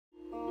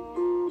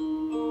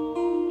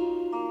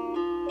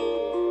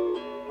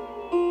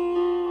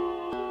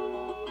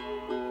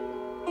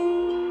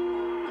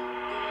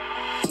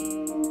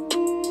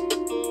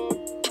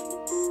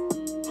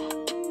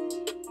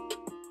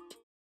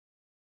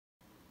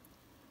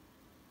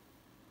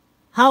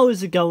How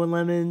is it going,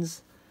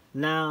 Lemons?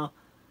 Now,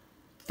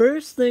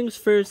 first things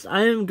first,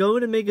 I am going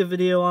to make a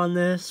video on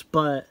this,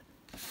 but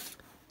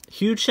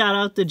huge shout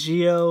out to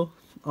Gio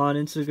on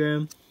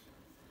Instagram.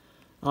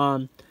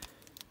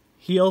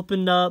 He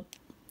opened up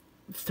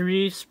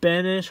 3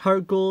 Spanish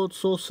Heart Gold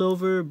Soul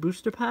Silver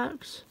booster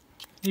packs.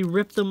 He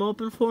ripped them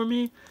open for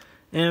me,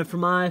 and for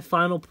my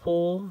final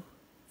pull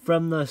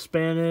from the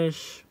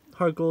Spanish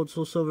Heart Gold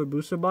Soul Silver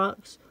booster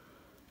box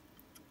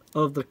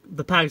of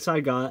the packs I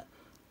got,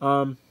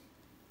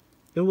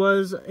 it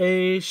was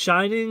a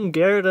Shining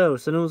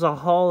Gyarados, and it was a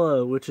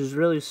holo, which is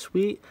really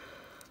sweet.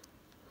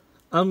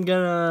 I'm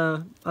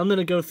gonna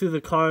go through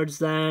the cards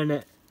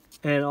then,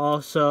 and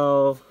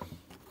also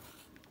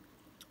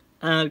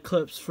add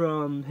clips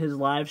from his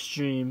live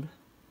stream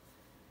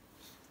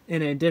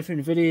in a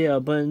different video.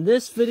 But in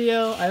this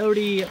video, I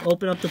already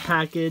opened up the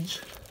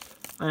package.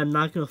 I am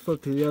not gonna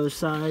flip to the other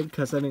side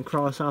because I didn't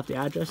cross off the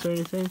address or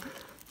anything.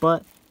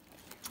 But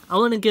I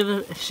want to give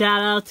a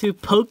shout out to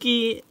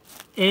Pokey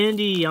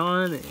Andy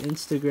on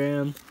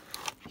Instagram.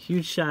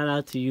 Huge shout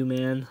out to you,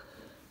 man.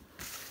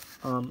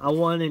 I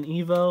won an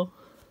Evo,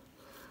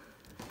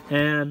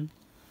 and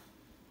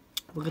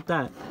look at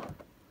that.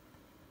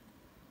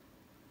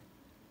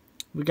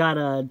 We got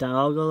a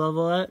Dialga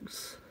level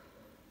X.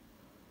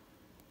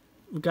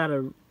 We got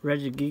a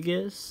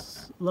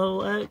Regigigas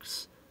level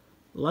X,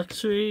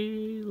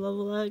 Luxury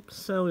level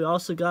X, and we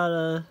also got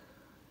a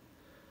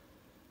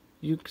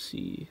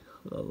Uxie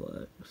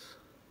level X.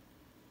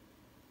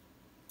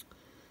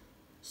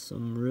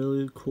 Some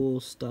really cool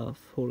stuff.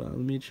 Hold on,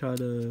 let me try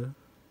to...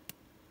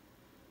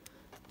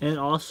 And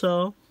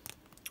also,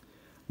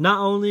 not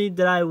only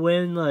did I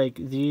win like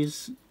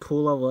these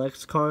cool level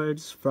X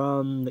cards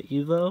from the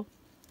Evo,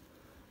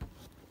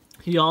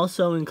 he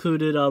also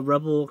included a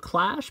Rebel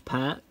Clash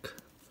pack.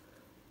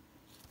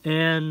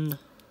 And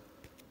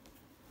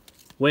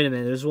wait a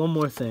minute, there's one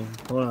more thing.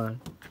 Hold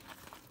on.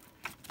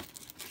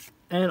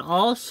 And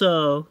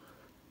also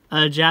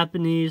a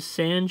Japanese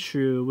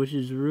Sandshrew, which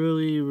is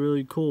really,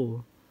 really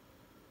cool.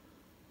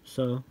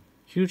 So,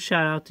 huge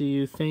shout out to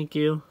you. Thank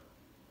you.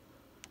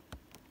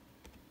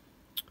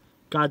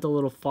 Got the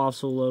little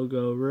fossil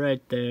logo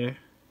right there.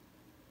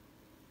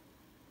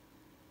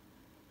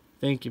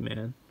 Thank you,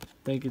 man.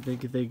 Thank you,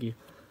 thank you, thank you.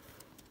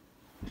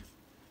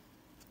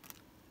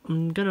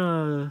 I'm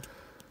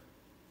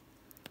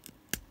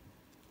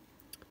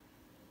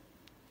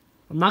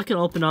not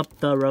gonna open up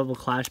the Rebel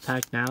Clash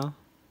pack now.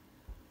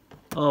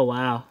 Oh,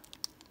 wow.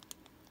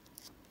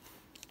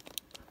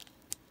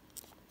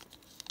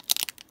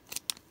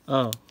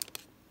 Oh.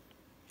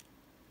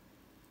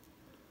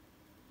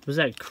 Was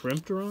that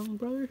crimped wrong,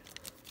 brother?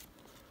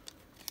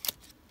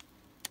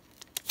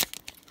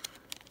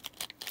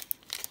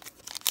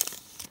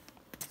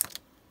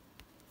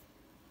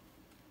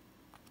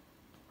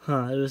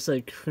 Huh, it was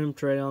like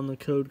crimped right on the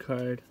code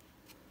card.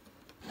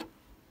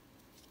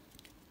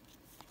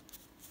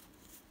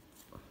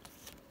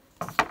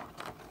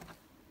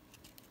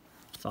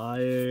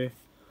 Fire,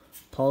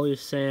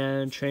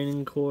 Polysand,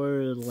 Training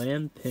Core,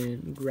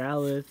 Lampin,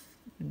 Growlithe,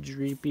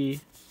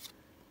 Dreepy.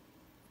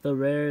 The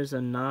rare is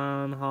a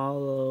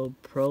non-holo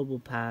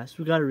Probopass.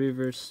 We got a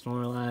reverse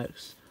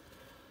Snorlax.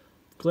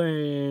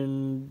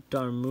 Glaring,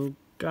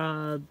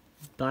 Darmuka,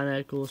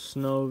 Binacle,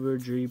 Snover,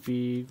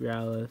 Dreepy,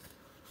 Growlithe.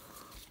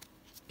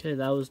 Okay,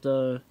 that was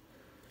the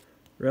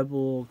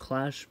Rebel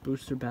Clash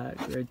booster pack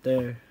right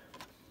there.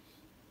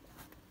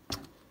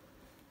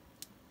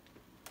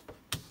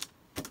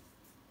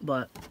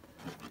 But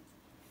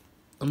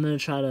I'm gonna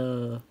try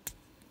to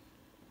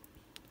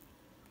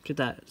get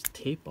that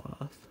tape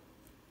off.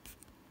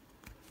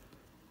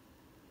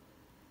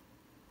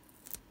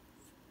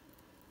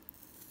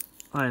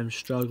 I am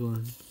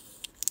struggling.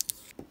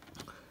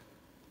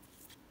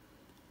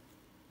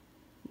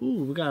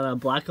 Ooh, we got a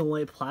black and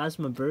white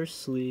plasma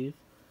burst sleeve.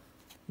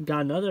 We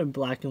got another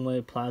black and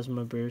white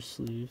plasma burst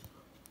sleeve.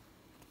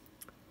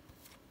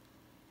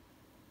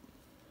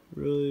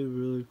 Really,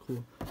 really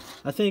cool.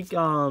 I think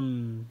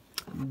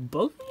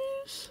both of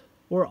these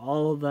or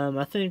all of them.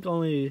 I think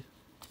only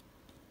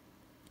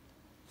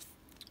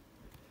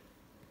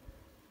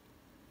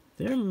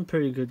they're in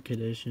pretty good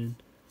condition.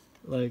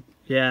 Like,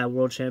 yeah,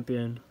 world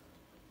champion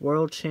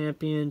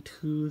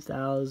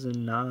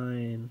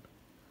 2009.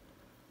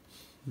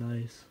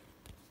 Nice.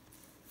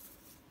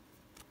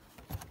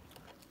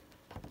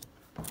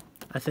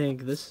 I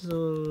think this is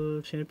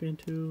a champion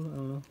too. I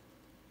don't know.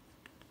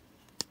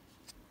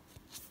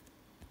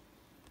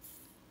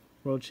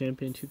 World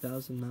Champion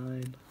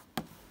 2009.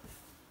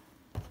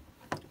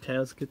 Okay,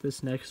 let's get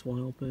this next one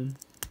open.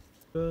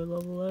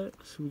 Level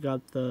X. We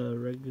got the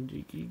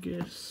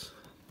Regigigas.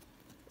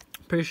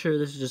 Pretty sure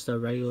this is just a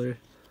regular.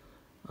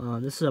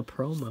 This is a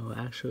promo,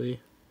 actually.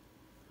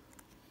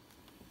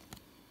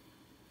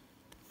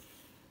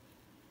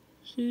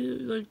 See,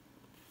 like,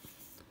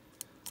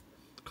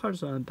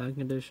 cards not in bad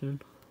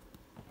condition.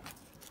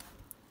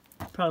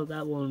 Probably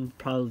that one would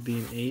probably be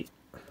an 8.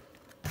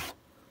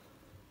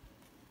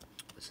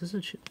 Is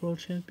this a world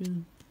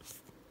champion?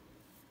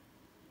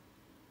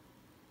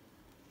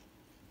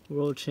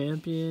 World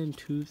Champion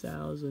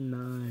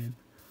 2009.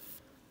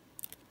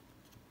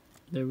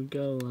 There we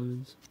go,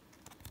 Lemons.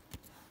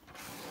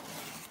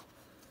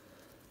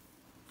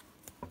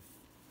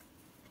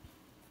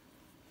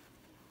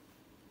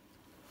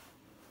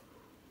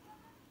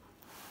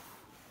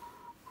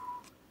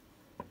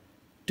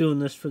 Doing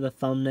this for the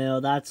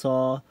thumbnail, that's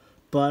all.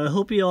 But I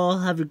hope you all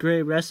have a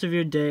great rest of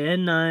your day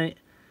and night.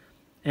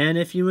 And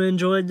if you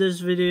enjoyed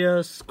this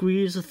video,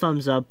 squeeze the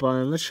thumbs up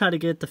button. Let's try to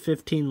get the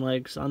 15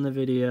 likes on the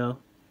video.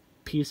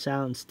 Peace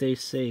out and stay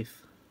safe.